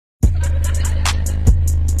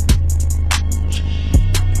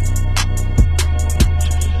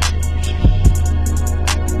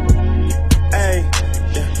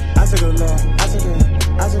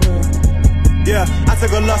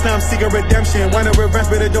loss, now I'm seeking redemption. Wanna revenge,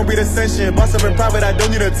 but it don't be ascension. Boss up in private, I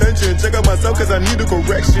don't need attention. Check out myself, cause I need a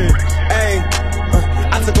correction. Ayy,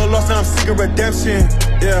 I took a loss, now I'm seeking redemption.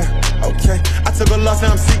 Yeah, okay. I took a loss,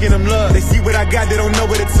 now I'm seeking them love. They see what I got, they don't know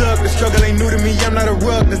what it took. The struggle ain't new to me, I'm not a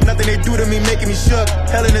rug. There's nothing they do to me making me shook.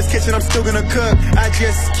 Hell in this kitchen, I'm still gonna cook. I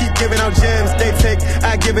just keep giving out gems. They take,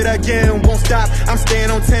 I give it again. Won't stop, I'm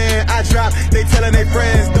staying on 10. I drop, they telling their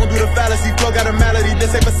friends. Don't do the fallacy, flow got a malady.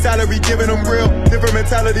 This ain't for salary, giving them real. Different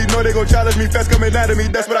mentality, know they gon' challenge me. Fast coming out of me,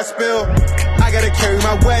 that's what I spill. I gotta carry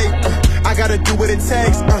my weight, I gotta do what it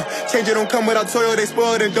takes. Change it don't come without toil, they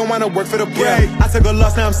spoiled and don't wanna work for the break. I took a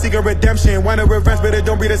loss, now I'm seeking redemption. Wanna revenge, but it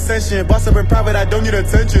don't be ascension. Boss up in private, I don't need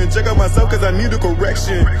attention. Check out myself, cause I need a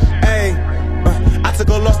correction. Ayy, I took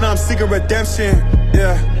a loss, now I'm seeking redemption.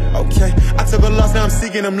 Yeah, okay. I took a loss, now I'm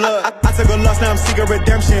seeking them love. I took a loss, now I'm seeking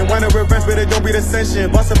redemption. Wanna revenge, but it don't be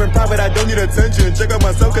ascension. Boss up in private, I don't need attention. Check out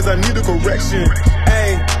myself, cause I need a correction.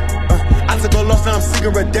 Ayy, I took a loss, now I'm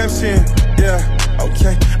seeking redemption. Yeah,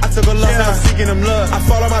 okay. I took a loss, now I'm seeking them love. I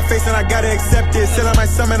fall on my face and I gotta accept it. Still on my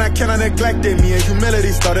summon, I cannot neglect it. Me and humility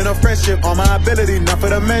started a friendship on my ability, not for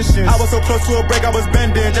the mention. I was so close to a break, I was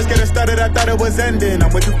bending. Just getting started, I thought it was ending.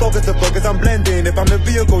 I'm way too focused to focus, I'm blending. If I'm the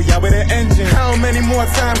vehicle, yeah, with the engine. How many more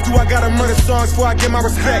times do I gotta murder songs before I get my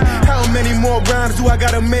respect? How many more rhymes do I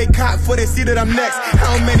gotta make hot before they see that I'm next?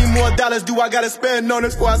 How many more dollars do I gotta spend on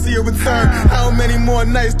this before I see a return? How many more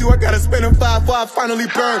nights do I gotta spend on 5 before I finally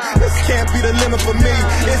burn? This can't be the limit for me.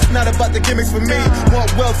 It's not about the gimmicks for me.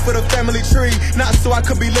 Want wealth for the family tree, not so I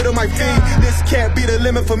could belittle my fee. This can't be the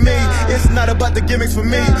limit for me. It's not about the gimmicks for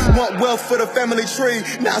me. Want wealth for the family tree,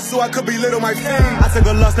 not so I could belittle my fee. I took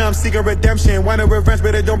a loss, now I'm seeking redemption. Wanna revenge,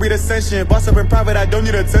 but it don't be ascension. Boss up in private, I don't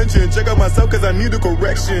need attention. Check out myself, cause I need a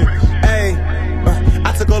correction. Ayy,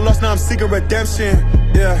 I took a loss, now I'm seeking redemption.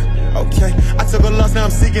 Yeah, okay. I took a loss, now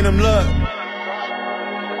I'm seeking them love.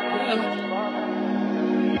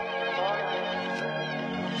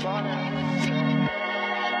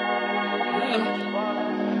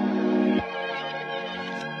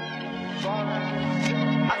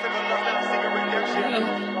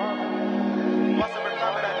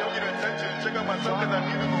 Check out myself, cause I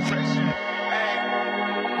need a correction.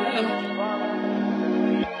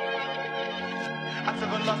 I took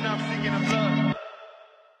a loss, now I'm seeking a blood.